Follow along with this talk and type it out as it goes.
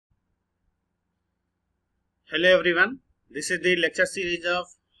Hello everyone, this is the lecture series of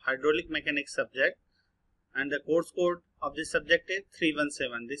hydraulic mechanics subject and the course code of this subject is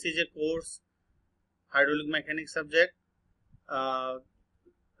 317. This is a course hydraulic mechanics subject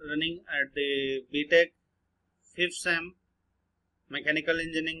running at the BTech 5th SEM mechanical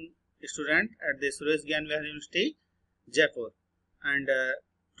engineering student at the Suresh Gyan Vihar University, Jaipur. And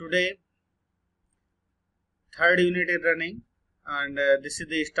today third unit is running and this is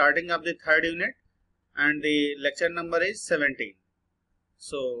the starting of the third unit. And the lecture number is 17.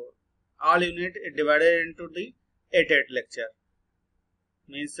 So all unit is divided into the 8 lecture.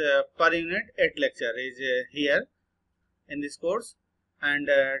 Means per unit 8 lecture is here in this course, and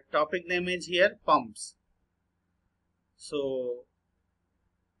topic name is here pumps. So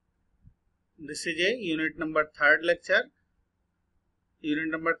this is a unit number third lecture. Unit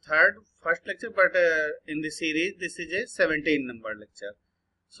number third first lecture, but in the series this is a 17 number lecture.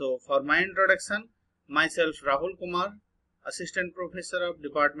 So for my introduction, myself Rahul Kumar, Assistant Professor of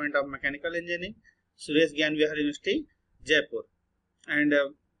Department of Mechanical Engineering, Suresh Gyan Vihar University, Jaipur. And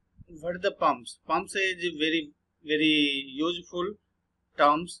what are the pumps? Pumps is very useful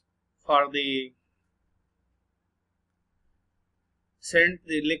terms for the send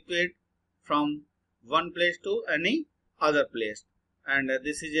the liquid from one place to any other place. And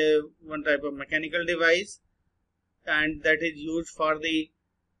this is a one type of mechanical device, and that is used for the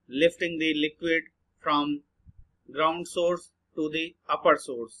lifting the liquid from ground source to the upper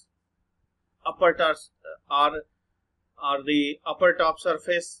source, upper top or the upper top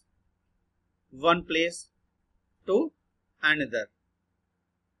surface, one place to another.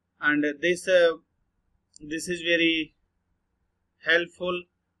 And this is very helpful,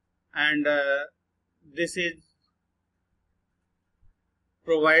 and this is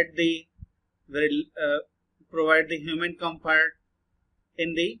provide the human comfort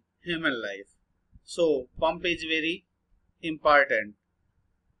in the human life. So pump is very important,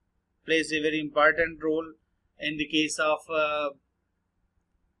 plays a very important role in the case of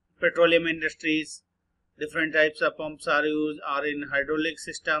petroleum industries. Different types of pumps are used, or in hydraulic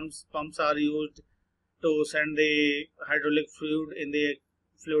systems pumps are used to send the hydraulic fluid in the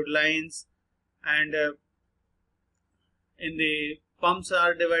fluid lines. And in the pumps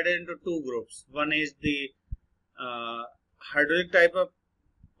are divided into two groups. One is the hydraulic type of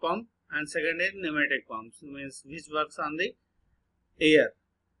pump, and second is pneumatic pumps, means which works on the air,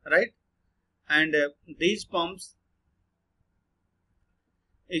 right? And these pumps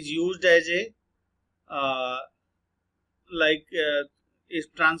is used as a is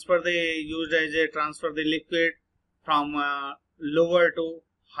transfer the liquid from lower to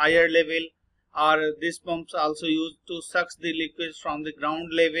higher level, or these pumps also used to suck the liquids from the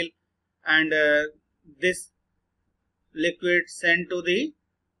ground level, and this liquid sent to the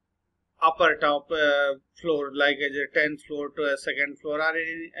upper top floor, like as a 10th floor to a second floor, or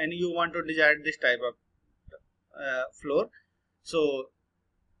any you want to design this type of floor. So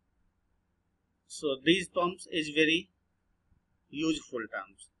these pumps is very useful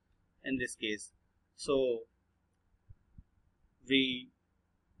terms in this case. So we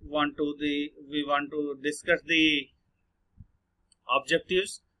want to discuss the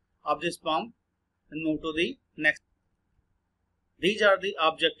objectives of this pump and move to the next. These are the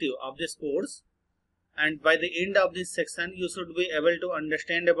objective of this course, and by the end of this section you should be able to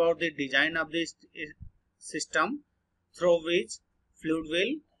understand about the design of this system through which fluid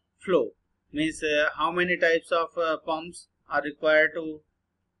will flow. Means how many types of pumps are required to,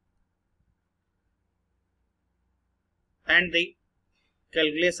 and the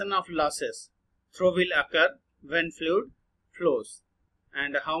calculation of losses through will occur when fluid flows,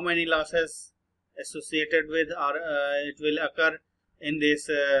 and how many losses associated with or it will occur in this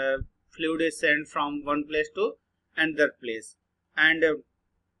fluid is sent from one place to another place. And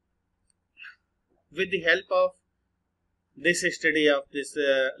with the help of this study of this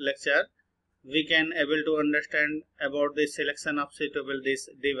lecture, we can able to understand about the selection of suitable this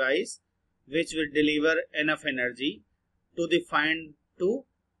device which will deliver enough energy to the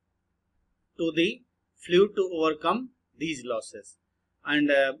the fluid to overcome these losses,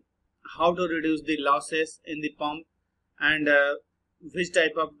 and how to reduce the losses in the pump, and which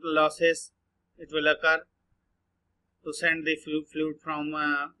type of losses it will occur to send the fluid from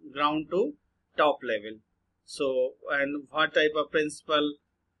ground to top level. So, and what type of principle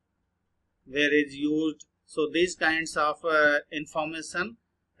where is used. So these kinds of information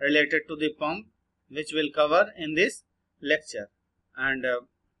related to the pump which will cover in this lecture. And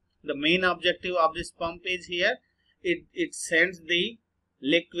the main objective of this pump is here, it sends the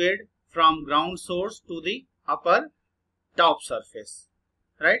liquid from ground source to the upper top surface,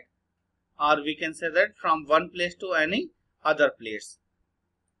 right? or we can say that from one place to any other place.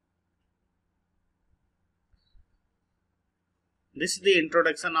 This is the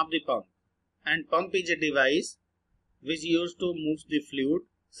introduction of the pump. And pump is a device which is used to move the fluid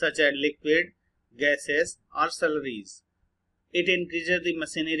such as liquid, gases or slurries. It increases the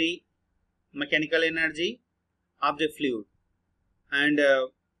mechanical energy of the fluid, and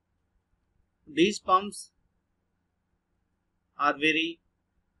these pumps are very,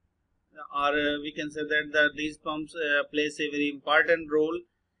 or we can say that these pumps plays a very important role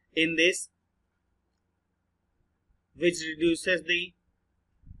in this, which reduces the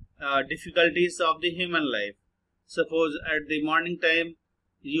difficulties of the human life. Suppose at the morning time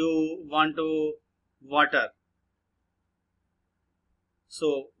you want to water,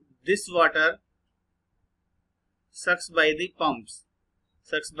 so this water sucks by the pumps,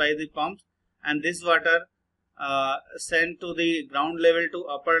 and this water sent to the ground level to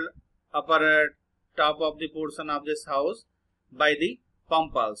upper top of the portion of this house by the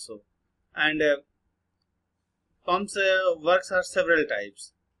pump also. And pumps works are several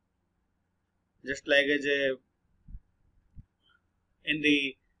types, just like as in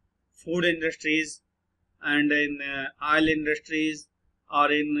the food industries and in oil industries, or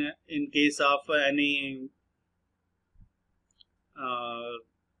in case of any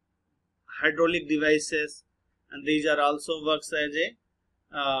hydraulic devices, and these are also works as a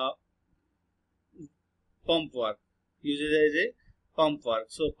pump work, uses as a pump work.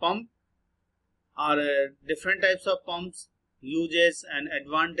 So pump are different types of pumps. Uses and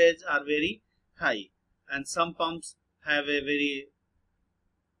advantage are very high, and some pumps have a very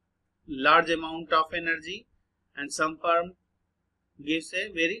large amount of energy, and some pump gives a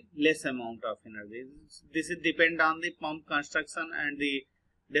very less amount of energy. This is depend on the pump construction and the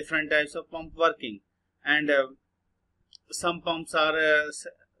different types of pump working. And some pumps are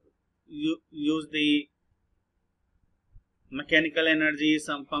use the mechanical energy,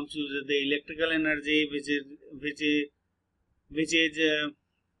 some pumps use the electrical energy, which is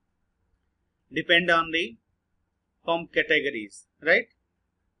depend on the pump categories, right?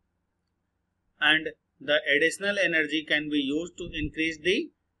 And the additional energy can be used to increase the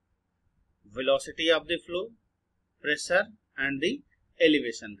velocity of the flow, pressure and the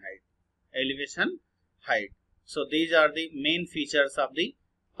elevation height. So these are the main features of the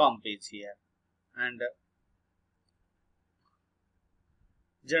pump is here. And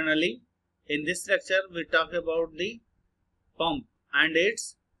generally in this lecture we talk about the pump and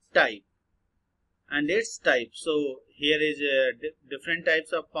its type. So here is different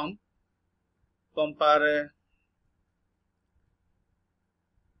types of pump. Pump are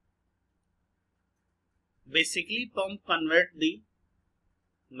basically pump convert the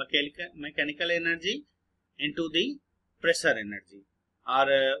mechanical energy into the pressure energy, or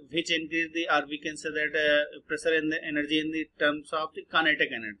which increase the, or we can say that pressure in the energy in the terms of the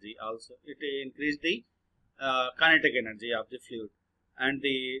kinetic energy also. It increase the kinetic energy of the fluid. And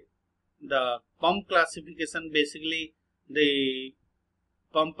the pump classification, basically the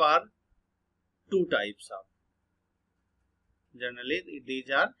pump are two types of. Generally these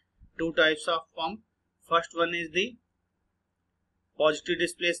are two types of pump. First one is the positive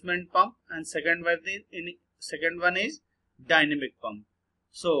displacement pump, and second one is dynamic pump.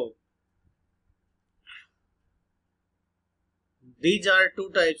 So these are two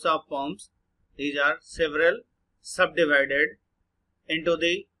types of pumps. These are several subdivided into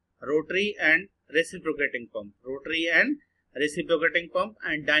the rotary and reciprocating pump.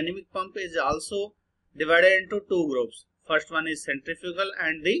 And dynamic pump is also divided into two groups. First one is centrifugal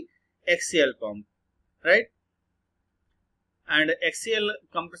and the axial pump, right? And axial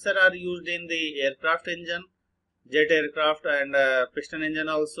compressor are used in the aircraft engine, jet aircraft and piston engine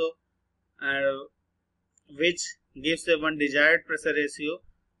also, which gives the one desired pressure ratio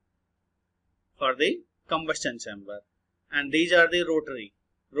for the combustion chamber. And these are the rotary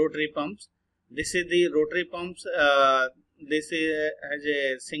pumps. This is the rotary pumps. This has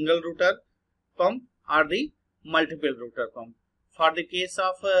a single rotor pump or the multiple rotor pump. For the case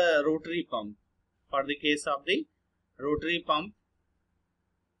of rotary pump,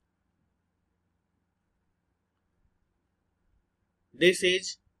 this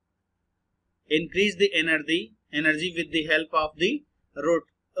is increase the energy with the help of the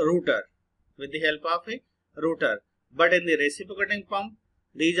rotor, But in the reciprocating pump,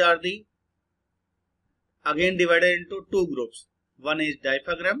 these are the again divided into two groups. One is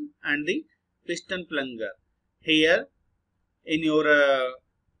diaphragm and the piston plunger. Here in your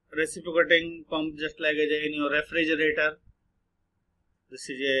reciprocating pump, just like in your refrigerator, this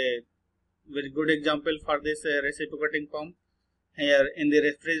is a very good example for this reciprocating pump. Here in the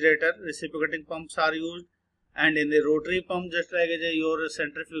refrigerator, reciprocating pumps are used, and in the rotary pump, just like as your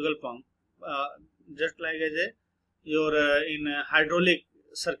centrifugal pump, just like as your in hydraulic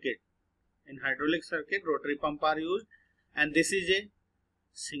circuit. In hydraulic circuit, rotary pump are used, and this is a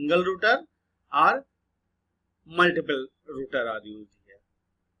single rotor or multiple rotor are used here.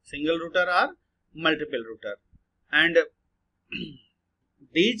 Single rotor or multiple rotor, and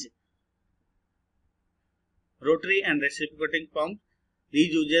these rotary and reciprocating pumps,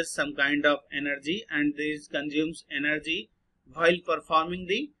 these uses some kind of energy, and these consumes energy while performing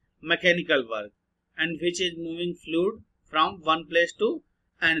the mechanical work, and which is moving fluid from one place to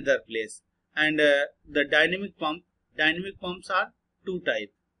another place. And the dynamic pumps are two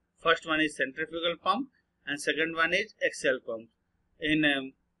types. First one is centrifugal pump, and second one is axial pump. In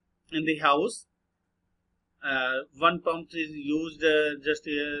the house, one pump is used just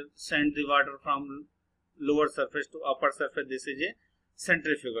send the water from lower surface to upper surface. This is a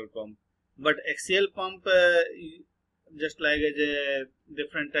centrifugal pump. But axial pump, just like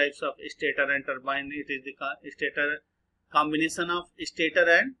different types of stator and turbine, it is the stator combination of stator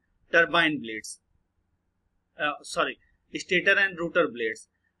and turbine blades. Stator and rotor blades,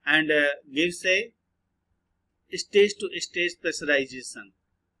 and gives a stage to stage pressurization,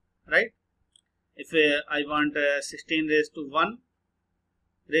 right? If I want 16:1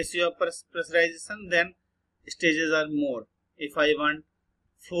 ratio of pressurization, then stages are more. If I want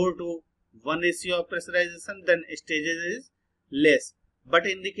 4:1 ratio of pressurization, then stages is less. But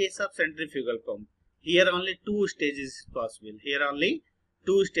in the case of centrifugal pump, here only 2 stages is possible. Here only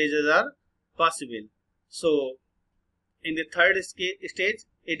 2 stages are possible. So in the third stage,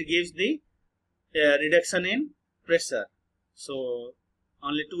 it gives the reduction in pressure. So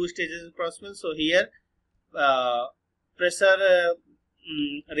only 2 stages is possible. So here pressure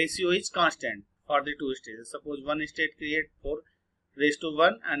ratio is constant for the 2 stages. Suppose one state create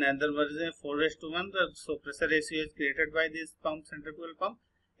 4:1 and another one is 4:1. So pressure ratio is created by this pump, centrifugal pump,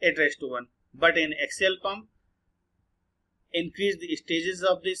 8:1. But in axial pump, increase the stages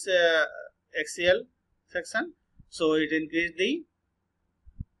of this axial section, so it increase the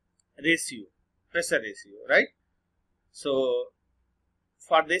ratio, pressure ratio, right? So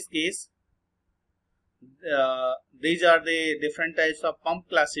for this case, these are the different types of pump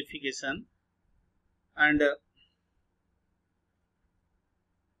classification, and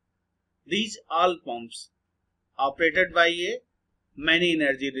these all pumps operated by many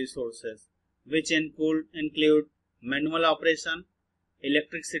energy resources, which include manual operation,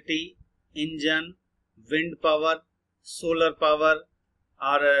 electricity, engine, wind power, solar power,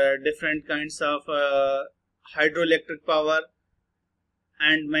 or different kinds of hydroelectric power,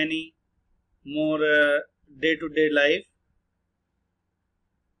 and many more day-to-day life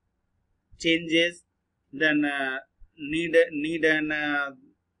changes. Then need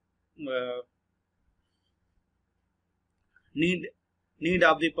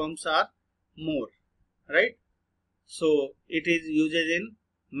of the pumps are more, right? So it is used in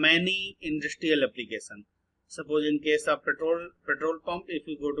many industrial applications. Suppose in case of petrol pump, if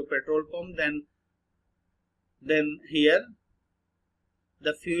you go to petrol pump, then here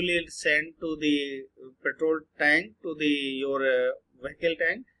the fuel is sent to the petrol tank, to the your vehicle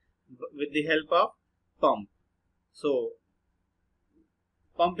tank, with the help of pump. So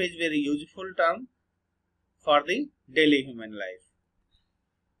pump is very useful term for the daily human life.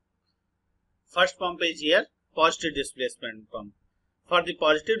 First pump is here positive displacement pump. For the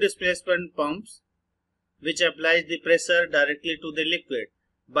positive displacement pumps, which applies the pressure directly to the liquid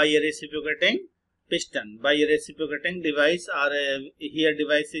by a reciprocating piston, by a reciprocating device, or here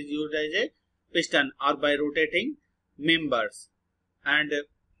device is used as a piston, or by rotating members. And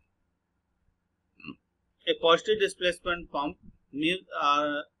a positive displacement pump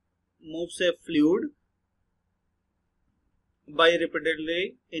moves a fluid by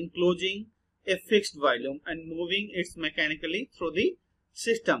repeatedly enclosing a fixed volume and moving it mechanically through the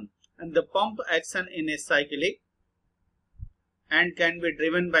system. And the pump action in a cyclic and can be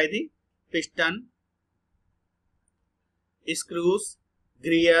driven by the piston, screws,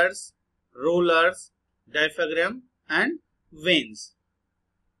 gears, rollers, diaphragm, and vanes.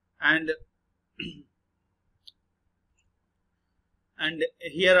 And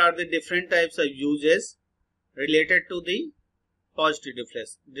here are the different types of uses related to the positive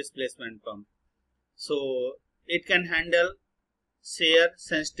displacement pump. So it can handle shear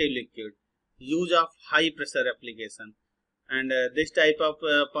sensitive liquid, use of high pressure application, and this type of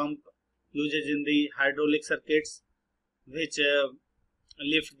pump uses in the hydraulic circuits, which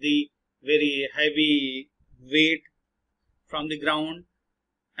lift the very heavy weight from the ground,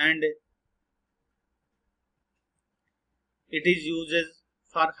 and it is used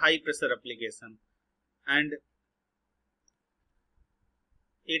for high pressure application, and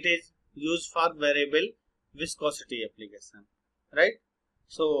it is used for variable viscosity application, right?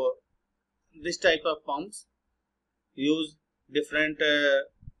 So this type of pumps use different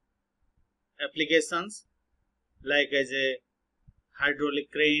applications, like as a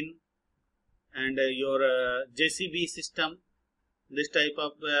hydraulic crane and your JCB system. This type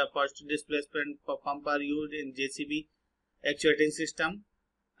of positive displacement pump are used in JCB actuating system,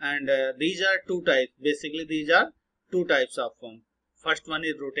 and these are two types. Basically, these are two types of pump. First one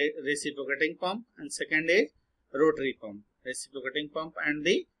is reciprocating pump, and second is rotary pump. Reciprocating pump and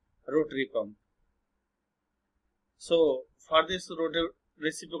the rotary pump. So for this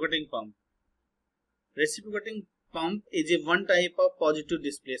reciprocating pump is a one type of positive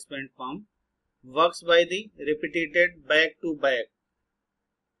displacement pump, works by the repeated back to back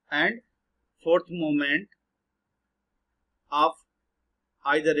and forth movement of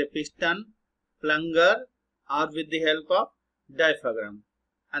either a piston, plunger, or with the help of diaphragm,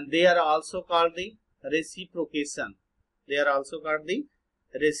 and they are also called the reciprocation. They are also called the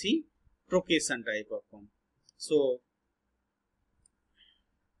reciprocation type of pump. So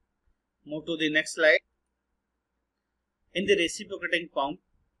move to the next slide. In the reciprocating pump,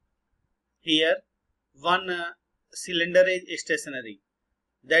 here one cylinder is stationary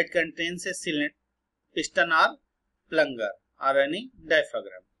that contains a piston or plunger or any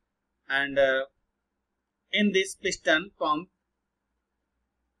diaphragm, and in this piston pump,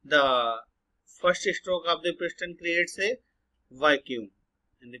 the first stroke of the piston creates a vacuum.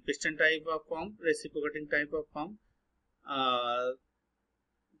 In the piston type of pump, reciprocating type of pump,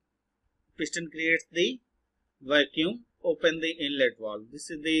 piston creates the vacuum, open the inlet valve.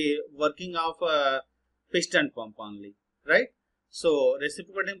 This is the working of piston pump only, right? So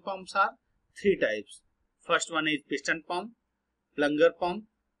reciprocating pumps are three types. First one is piston pump, plunger pump,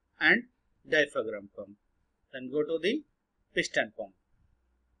 and diaphragm pump. Then go to the piston pump.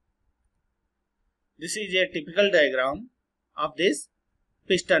 This is a typical diagram of this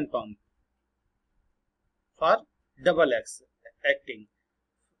piston pump for double acting.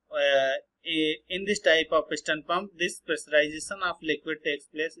 In this type of piston pump, this pressurization of liquid takes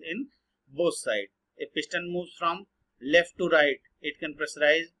place in both sides. If piston moves from left to right, it can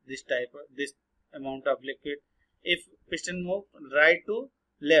pressurize this amount of liquid. If piston moves right to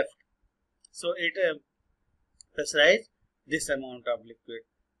left, so it pressurize this amount of liquid.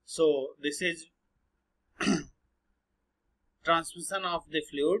 So this is transmission of the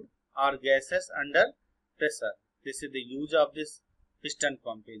fluid or gases under pressure. This is the use of this piston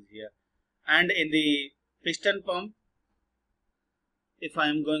pump is here. And in the piston pump, if I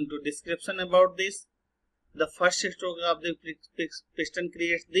am going to description about this, the first stroke of the piston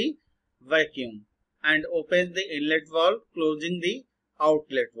creates the vacuum and opens the inlet valve, closing the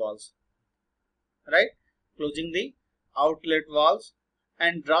outlet valves, right? Closing the outlet valves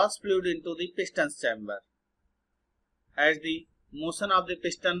and draws fluid into the piston's chamber. As the motion of the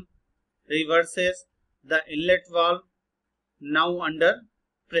piston reverses, the inlet valve, now under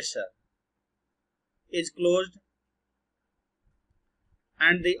pressure, is closed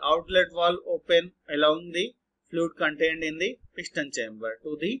and the outlet valve open, allowing the fluid contained in the piston chamber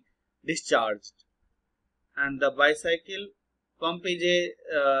to be discharged. And the bicycle pump is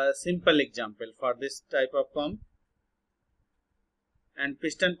a simple example for this type of pump. And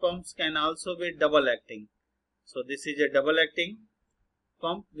piston pumps can also be double acting. So this is a double acting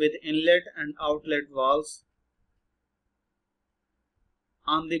pump with inlet and outlet valves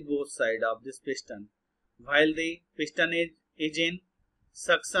on the both side of this piston. While the piston is in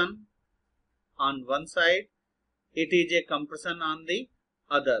suction on one side, it is a compression on the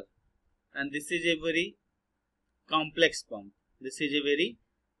other, and this is a very complex pump. This is a very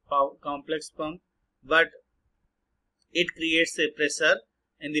complex pump, but it creates a pressure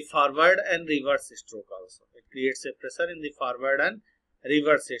in the forward and reverse stroke also. It creates a pressure in the forward and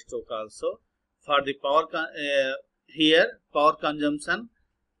reverse stroke also. For the power here, power consumption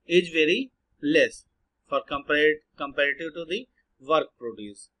is very less for comparative to the work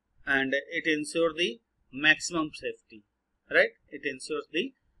produced, and it ensures the maximum safety, right? It ensures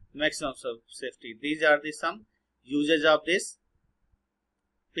the maximum safety. These are the some uses of this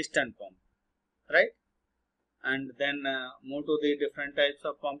piston pump, right? And then move to the different types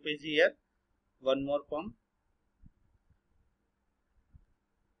of pump is here. One more pump.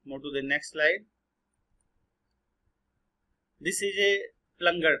 Move to the next slide. This is a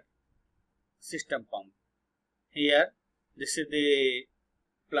plunger system pump. Here, this is the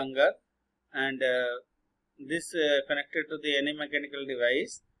plunger, and this connected to the any mechanical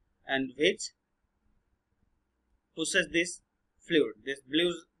device, and which pushes this fluid, this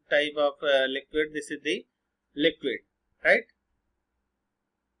blue type of liquid. This is the liquid, right?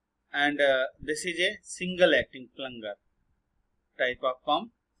 And this is a single acting plunger type of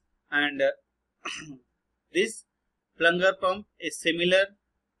pump, and this plunger pump is similar,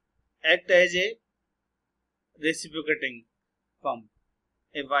 act as a reciprocating pump.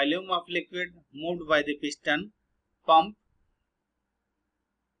 A volume of liquid moved by the piston pump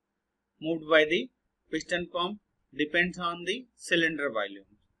depends on the cylinder volume.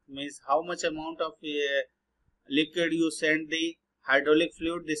 Means how much amount of liquid you send the hydraulic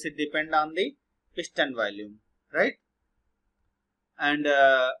fluid, this is depend on the piston volume, right? And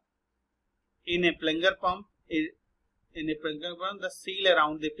in a plunger pump, the seal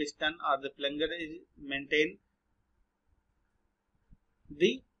around the piston or the plunger is maintain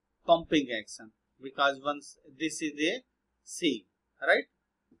the pumping action, because once this is a seal, right?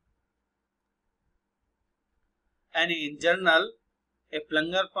 And in general, a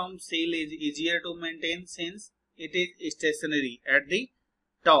plunger pump seal is easier to maintain since it is stationary at the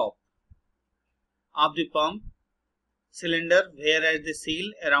top of the pump cylinder, whereas the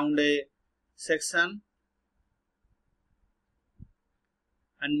seal around a section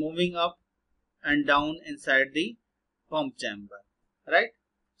and moving up and down inside the pump chamber, right?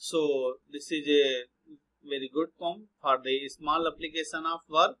 So this is a very good pump for the small application of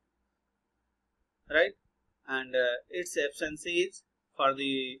work, right? And its efficiency is, for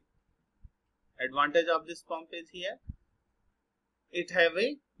the advantage of this pump is here, it have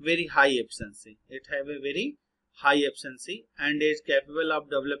a very high efficiency. And is capable of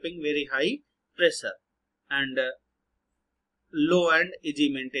developing very high pressure, and low and easy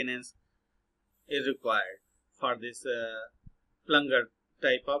maintenance is required for this plunger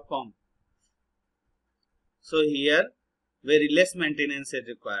type of pump. So here very less maintenance is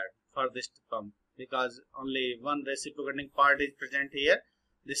required for this pump, because only one reciprocating part is present here.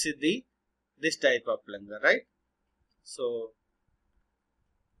 This is this type of plunger, right? So,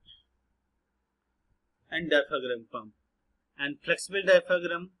 and diaphragm pump, and flexible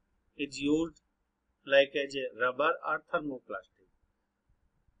diaphragm is used like as a rubber or thermoplastic,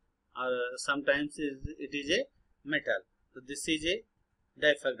 or sometimes it is a metal. So this is a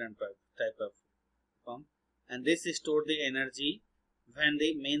diaphragm type of pump, and this stores the energy when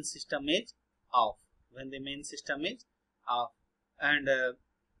the main system is off. And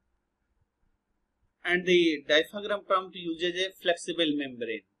the diaphragm pump uses a flexible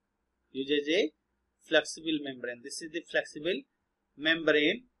membrane. This is the flexible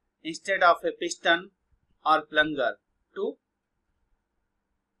membrane instead of a piston or plunger to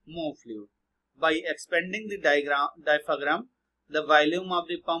move fluid. By expanding the diaphragm, the volume of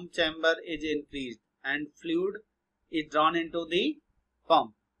the pump chamber is increased and fluid is drawn into the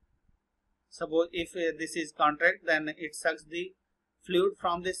pump. Suppose if this is contract, then it sucks the fluid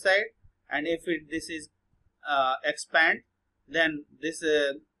from this side, and if this is expand, then this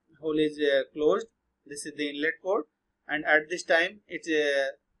hole is closed. This is the inlet port, and at this time it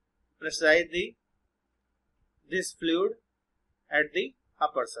pressurize this fluid at the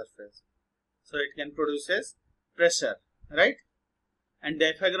upper surface, so it can produces pressure, right? And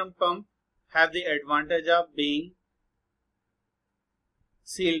diaphragm pump have the advantage of being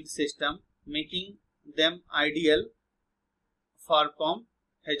sealed system, making them ideal for pump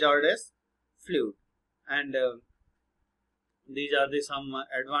hazardous fluid. And these are the some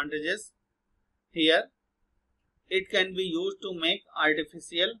advantages here. It can be used to make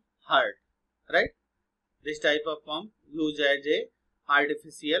artificial heart, right? This type of pump used as a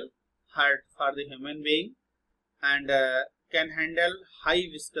artificial heart for the human being, and can handle high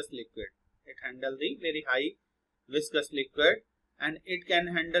viscous liquid. It handle the very high viscous liquid, and it can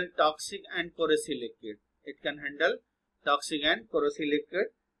handle toxic and corrosive liquid.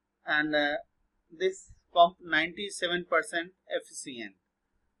 And this pump 97% efficient.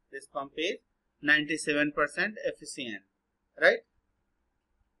 This pump is 97% efficient, right?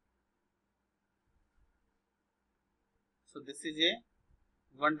 So this is a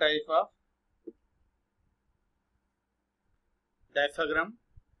one type of diaphragm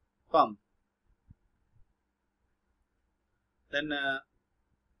pump. Then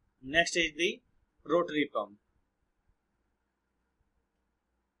next is the rotary pump.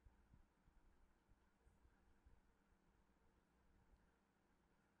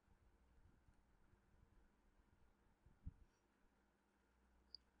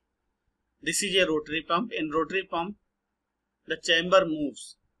 This is a rotary pump. In rotary pump, the chamber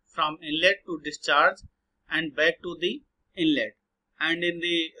moves from inlet to discharge and back to the inlet. And in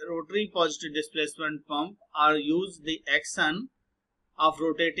the rotary positive displacement pump are used the action of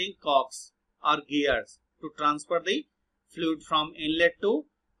rotating cogs or gears to transfer the fluid from inlet to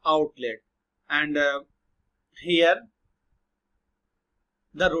outlet. And here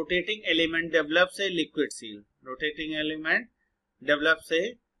the rotating element develops a liquid seal. Rotating element develops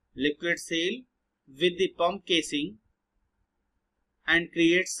a liquid seal with the pump casing and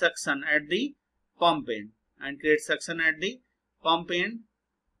creates suction at the pump end.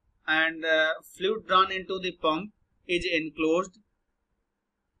 And fluid drawn into the pump is enclosed.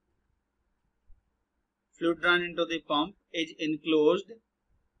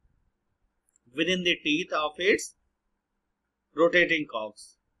 Within the teeth of its rotating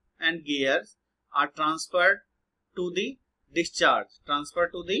cogs, and gears are transferred to the discharge.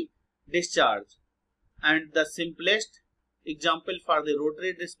 And the simplest example for the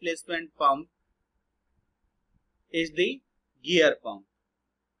rotary displacement pump is the gear pump.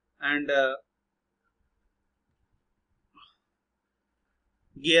 And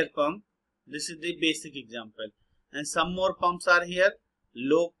gear pump, this is the basic example. And some more pumps are here: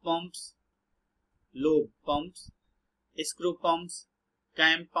 lobe pumps, screw pumps,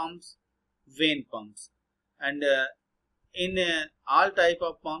 cam pumps, vane pumps. And in all type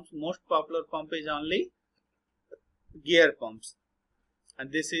of pumps, most popular pump is only gear pumps.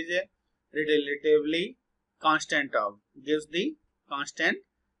 And this is a relatively constant out, gives the constant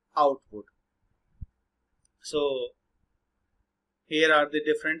output. So here are the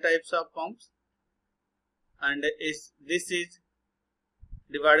different types of pumps, and this is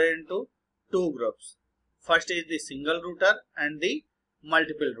divided into two groups. First is the single rotor and the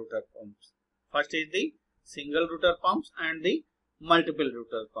multiple rotor pumps.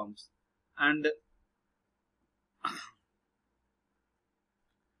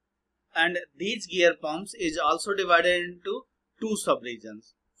 And these gear pumps is also divided into two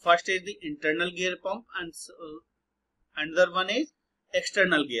subregions. First is the internal gear pump, and another one is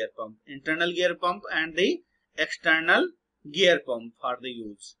external gear pump. Internal gear pump and the external gear pump for the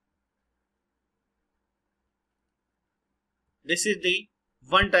use. This is the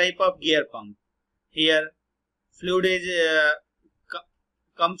one type of gear pump. Here fluid is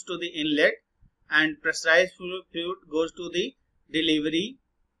comes to the inlet, and pressurized fluid goes to the delivery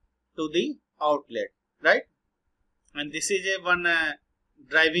to the outlet, right? And this is a one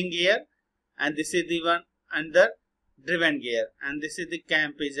driving gear, and this is the one under driven gear, and this is the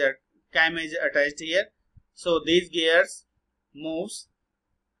cam is attached here. So these gears moves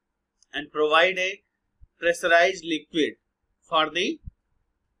and provide a pressurized liquid for the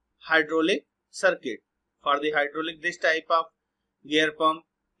hydraulic circuit. This type of gear pump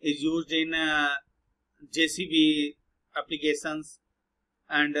is used in JCB applications,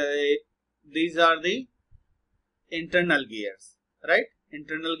 and these are the internal gears, right?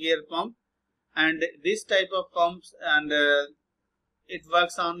 Internal gear pump. And this type of pumps, and it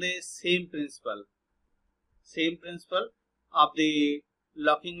works on the same principle of the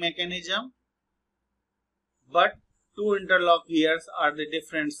locking mechanism, but two interlock gears are the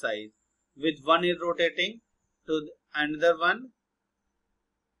different size, with one is rotating to another one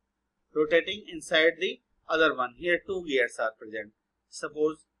rotating inside the other one. Here two gears are present.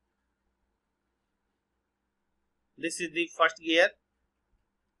 Suppose this is the first gear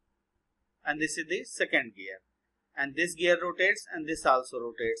and this is the second gear, and this gear rotates and this also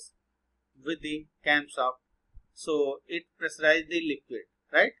rotates with the cams off. So it pressurizes the liquid,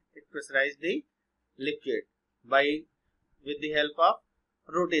 right? With the help of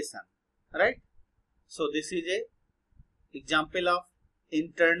rotation, right? So this is a example of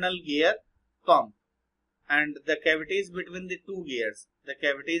internal gear pump. And the cavities between the two gears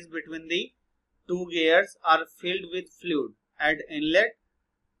are filled with fluid at inlet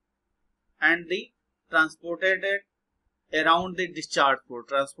and the transported around the discharge port,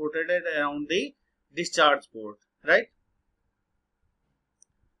 right?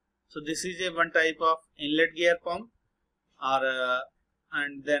 So this is a one type of inlet gear pump, or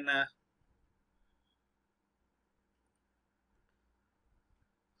and then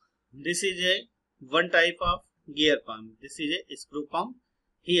this is a one type of gear pump. This is a screw pump.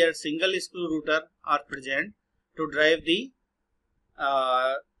 Here single screw rotor are present to drive the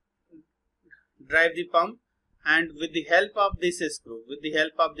pump, and with the help of this screw,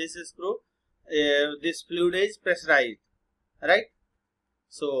 this fluid is pressurized, right?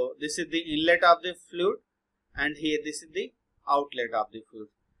 So this is the inlet of the fluid, and here this is the outlet of the fluid,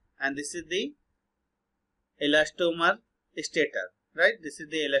 and this is the elastomer stator, right?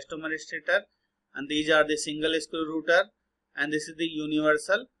 And these are the single screw rotor, and this is the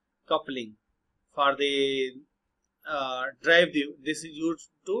universal coupling for the this is used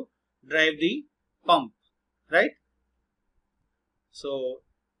to drive the pump, right? So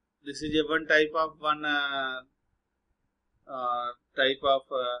this is a one type of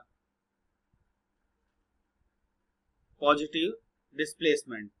positive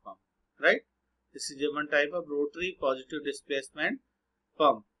displacement pump, right? This is a one type of rotary positive displacement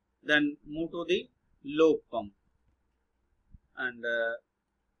pump. Then move to the lobe pump, and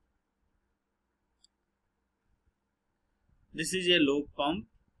this is a lobe pump.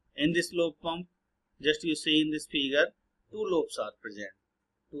 In this lobe pump, just you see in this figure, two lobes are present.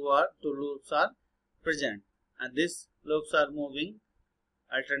 Two lobes are present, and these lobes are moving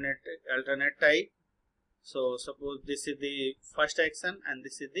alternate type. So suppose this is the first action and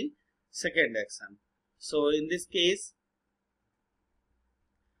this is the second action. So in this case,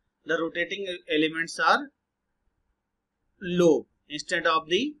 the rotating elements are lobe instead of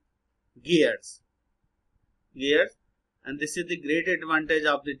the gears. And this is the great advantage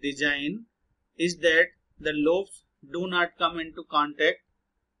of the design, is that the lobes do not come into contact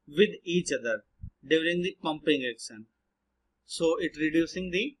with each other during the pumping action. So it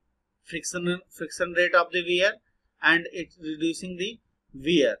reducing the friction rate of the wear, and it reducing the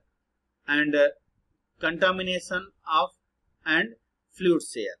wear and contamination of and fluid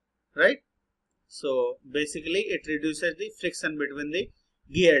share, right? So basically it reduces the friction between the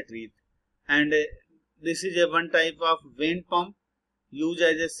gear teeth. And this is a one type of vane pump used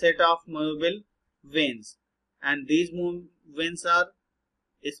as a set of movable vanes, and these vanes are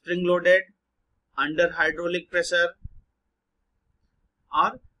spring loaded under hydraulic pressure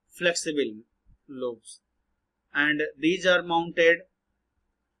or flexible lobes, and these are mounted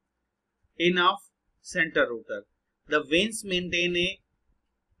in off center rotor. The vanes maintain a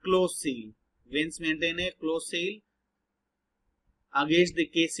closed seal. Against the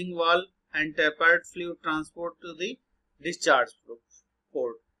casing wall and tapered fluid transport to the discharge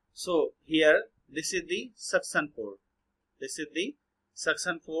port. So here this is the suction port.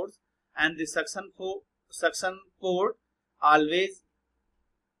 And the suction port always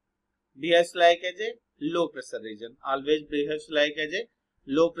behaves like as a low pressure region.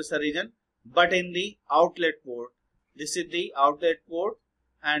 But in the outlet port, this is the outlet port,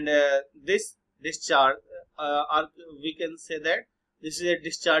 and this discharge, or we can say that this is a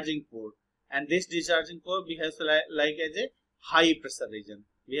discharging port, and this discharging port behaves like as a high pressure region.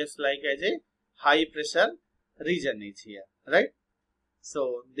 Is here, right?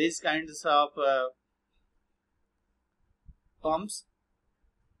 So these kinds of pumps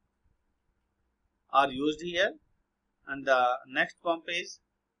are used here. And the next pump is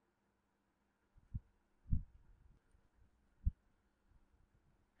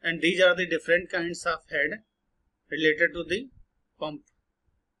and these are the different kinds of head related to the pump.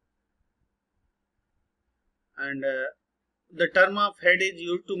 And the term of head is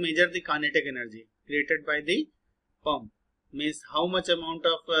used to measure the kinetic energy created by the pump. Means how much amount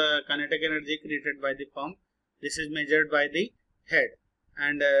of kinetic energy created by the pump. This is measured by the head.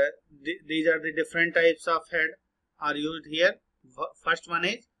 And these are the different types of head are used here. First one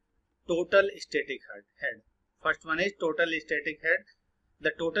is total static head.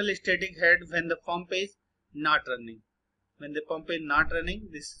 The total static head when the pump is not running.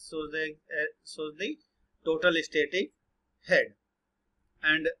 This shows the total static head.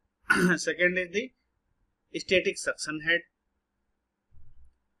 And second is the static suction head,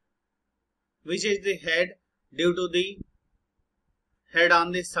 which is the head due to the head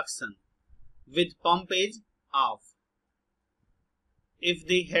on the suction with pump is off. If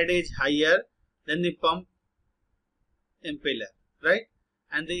the head is higher than the pump impeller, right?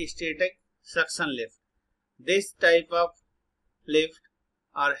 And the static suction lift. This type of lift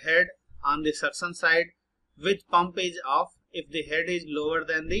or head on the suction side with pump is off if the head is lower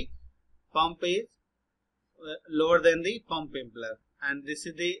than the pump impeller. And this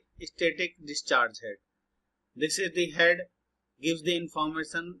is the static discharge head. This is the head gives the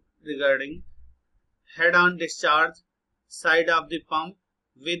information regarding head on discharge side of the pump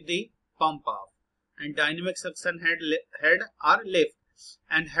with the pump off, and dynamic suction head or lift,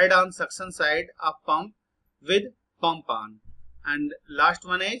 and head on suction side of pump with pump on. And last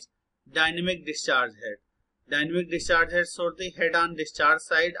one is dynamic discharge head. Dynamic discharge head shows the head on discharge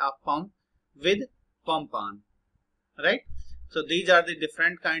side of pump with pump on, right? So these are the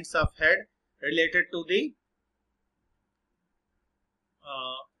different kinds of head related to the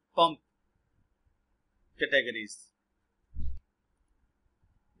pump categories.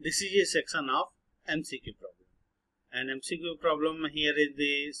 This is a section of MCQ problem, and MCQ problem here is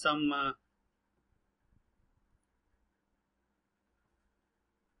the some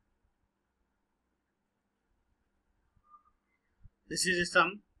this is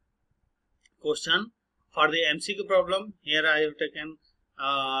some question for the MCQ problem. Here I have taken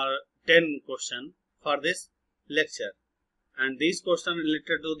 10 question for this lecture, and these questions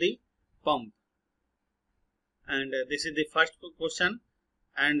related to the pump. And this is the first question,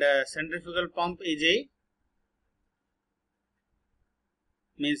 and centrifugal pump is a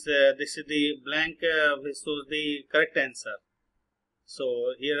means this is the blank which shows the correct answer.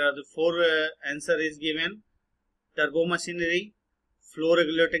 So here are the four answer is given: turbo machinery, flow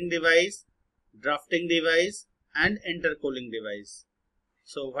regulating device, drafting device, and intercooling device.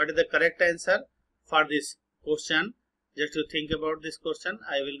 So what is the correct answer for this question? Just to think about this question,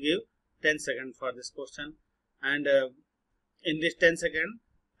 I will give 10 seconds for this question, and in this 10 seconds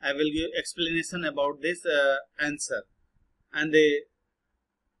I will give explanation about this answer. And the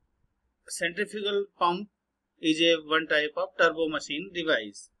centrifugal pump is a one type of turbo machine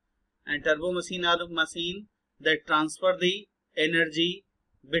device, and turbo machine are the machine that transfer the energy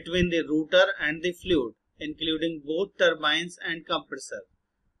between the rotor and the fluid, including both turbines and compressors.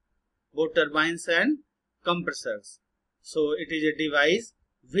 So it is a device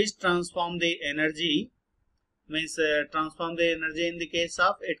which transform the energy, means transform the energy in the case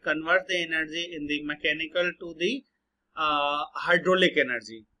of it converts the energy in the mechanical to the hydraulic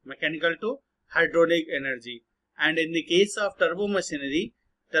energy, and in the case of turbo machinery,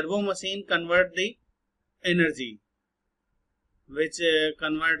 turbo machine convert the energy which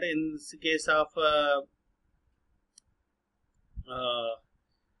convert in case of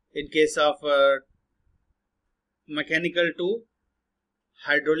mechanical to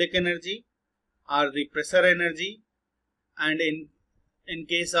hydraulic energy or the pressure energy, and in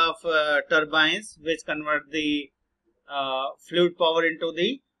case of turbines which convert the fluid power into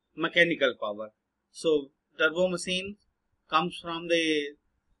the mechanical power. So turbo machine comes from the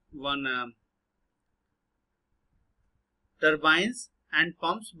one turbines and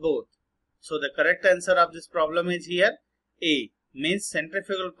pumps both. So the correct answer of this problem is here A, means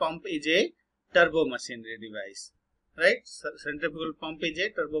centrifugal pump is a turbo machinery device, right? Centrifugal pump is a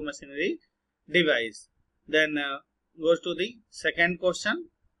turbo machinery device. Then goes to the second question.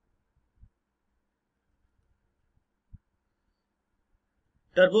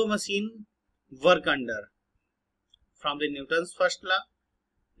 Turbo machine work under from the Newton's first law,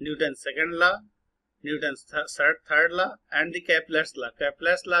 Newton's second law, Newton's third law, and the Kepler's law.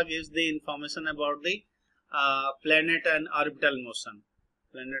 Kepler's law gives the information about the planet and orbital motion.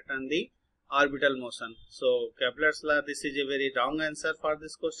 So Kepler's law, this is a very wrong answer for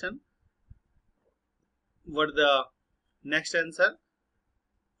this question. What the next answer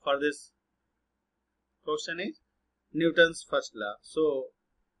for this question is Newton's first law. So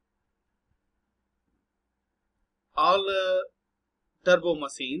all turbo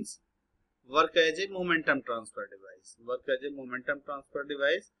machines work as a momentum transfer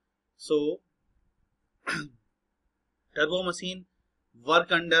device. So turbo machine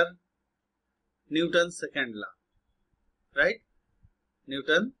work under Newton's second law, right?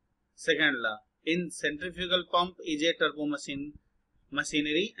 Newton's second law. In centrifugal pump is a turbo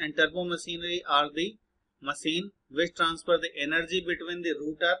machinery, and turbo machinery are the machine which transfer the energy between the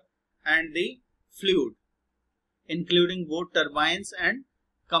rotor and the fluid, including both turbines and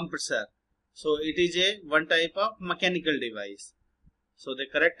compressor. So it is a one type of mechanical device. So the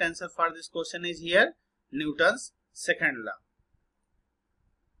correct answer for this question is here Newton's second law.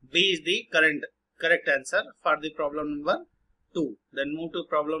 B is the correct answer for the problem number 2. Then move to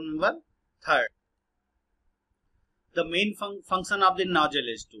problem number 3. The main function of the nozzle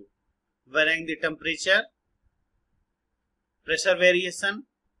is to varying the temperature, pressure variation,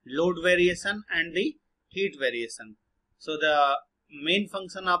 load variation, and the heat variation. So the main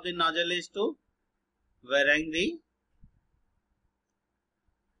function of the nozzle is to varying the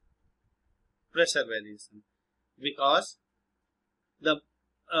pressure variation, because the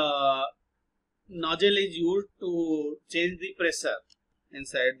nozzle is used to change the pressure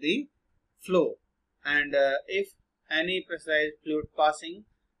inside the flow, and if any pressurized fluid passing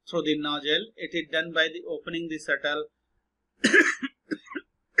through the nozzle, it is done by the opening the shuttle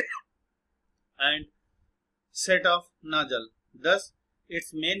and set of nozzle. Thus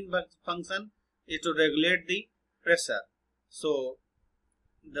its main function is to regulate the pressure. So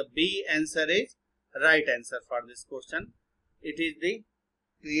the B answer is right answer for this question. It is the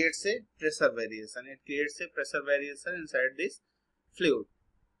creates a pressure variation. It creates a pressure variation inside this fluid.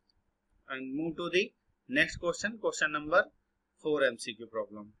 And move to the next question, question number 4 MCQ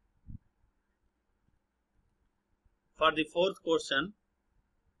problem. For the fourth question,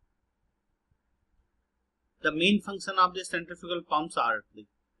 the main function of the centrifugal pumps are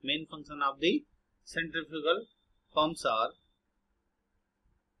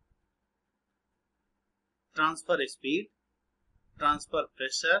transfer speed, transfer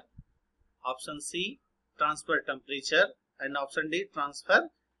pressure, option C, transfer temperature, and option D, transfer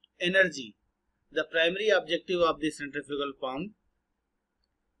energy. The primary objective of the centrifugal pump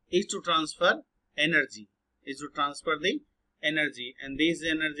is to transfer energy, and this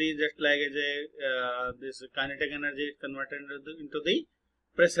energy, just like this kinetic energy, is converted into the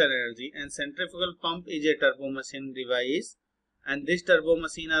pressure energy. And centrifugal pump is a turbo machine device, and this turbo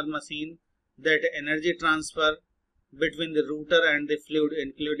machine or machine that energy transfer between the rotor and the fluid,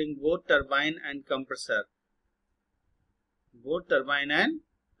 including both turbine and compressor.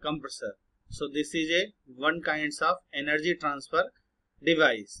 So this is a one kind of energy transfer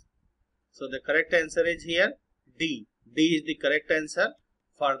device. So the correct answer is here D. D is the correct answer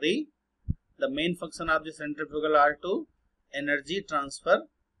for the main function of the centrifugal are to energy transfer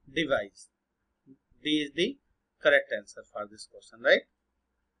device. D is the correct answer for this question, right?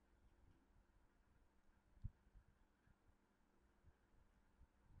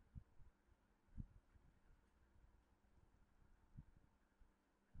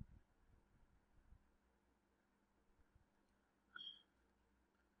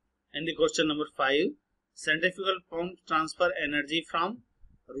 And the question number 5, centrifugal pump transfer energy from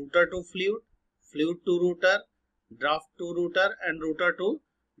rotor to fluid, fluid to rotor, draft to rotor, and rotor to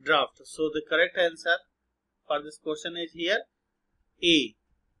draft. So the correct answer for this question is here A,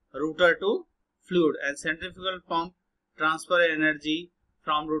 rotor to fluid. And centrifugal pump transfer energy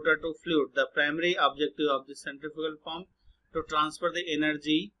from rotor to fluid. The primary objective of the centrifugal pump to transfer the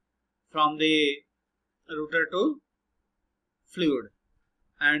energy from the rotor to fluid.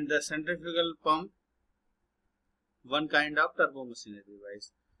 And the centrifugal pump, one kind of turbo machinery device.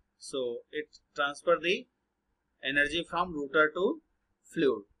 So it transfer the energy from rotor to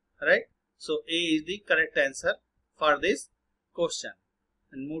fluid, right? So A is the correct answer for this question.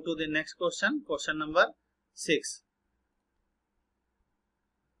 And move to the next question, question number 6.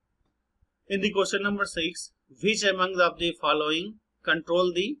 In the question number 6, which among the following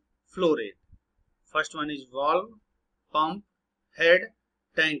control the flow rate? First one is valve, pump, head,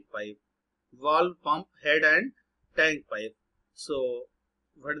 tank pipe. Valve, pump, head, and tank pipe. So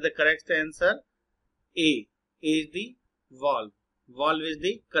what is the correct answer? A. A is the valve. Valve is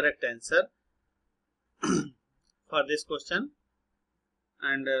the correct answer for this question.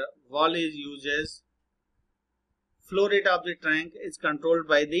 And valve is uses flow rate of the tank is controlled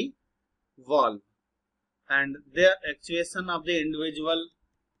by the valve, and the actuation of the individual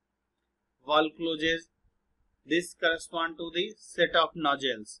valve closes, this correspond to the set of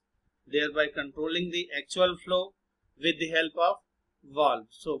nozzles, thereby controlling the actual flow with the help of valve.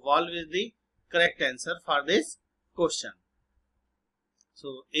 So valve is the correct answer for this question.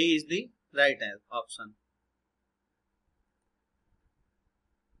 So A is the right option.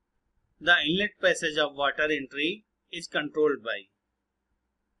 The inlet passage of water entry is controlled by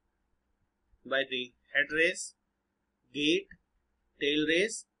the head race, gate, tail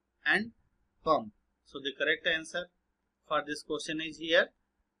race, and pump. So the correct answer for this question is here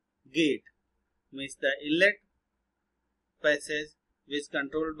gate, means the inlet passage is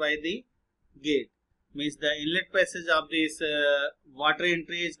controlled by the gate, means the inlet passage of this water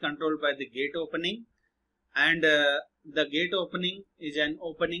entry is controlled by the gate opening, and the gate opening is an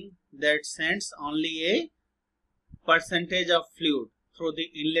opening that sends only a percentage of fluid through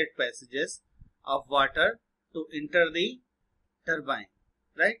the inlet passages of water to enter the turbine,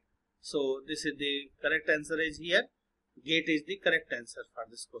 right? So this is the correct answer is here gate is the correct answer for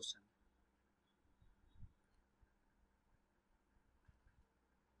this question.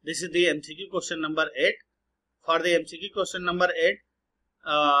 This is the MCQ question number 8. For the MCQ question number 8,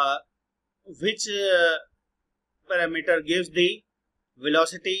 which parameter gives the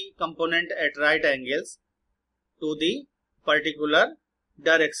velocity component at right angles to the particular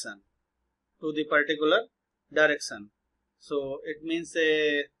direction? So it means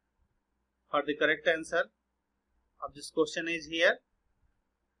for the correct answer of this question is here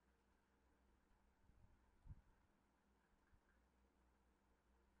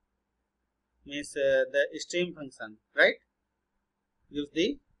means the stream function, right, gives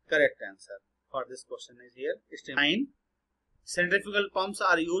the correct answer for this question is here stream. 9. Centrifugal pumps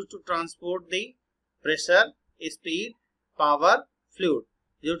are used to transport the pressure, speed, power, fluid.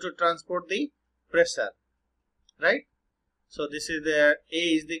 Used to transport the pressure, right? So this is the A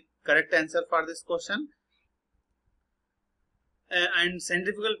is the correct answer for this question. And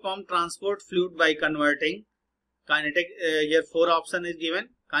centrifugal pump transport fluid by converting kinetic, here 4 option is given: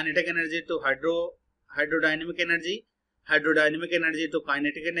 kinetic energy to hydrodynamic energy, hydrodynamic energy to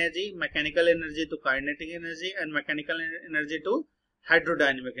kinetic energy, mechanical energy to kinetic energy, and mechanical energy to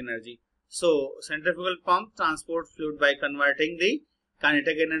hydrodynamic energy. So centrifugal pump transport fluid by converting the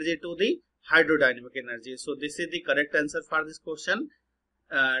kinetic energy to the hydrodynamic energy. So this is the correct answer for this question.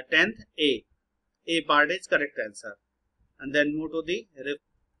 10th A. A part is correct answer. And then move to the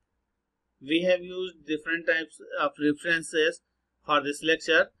we have used different types of references for this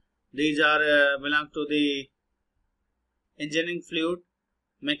lecture. These are belong to the engineering fluid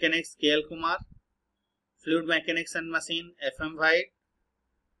mechanics KL Kumar, fluid mechanics and machine FM White,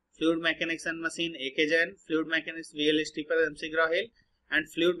 fluid mechanics and machine AK Jain, fluid mechanics VL Steeper MC Grahil,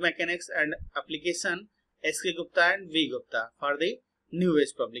 and fluid mechanics and application SK Gupta and V Gupta for the new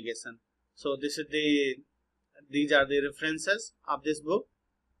age publication. So this is these are the references of this book.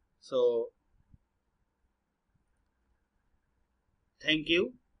 So thank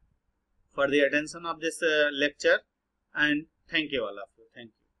you for the attention of this lecture, and thank you all of you.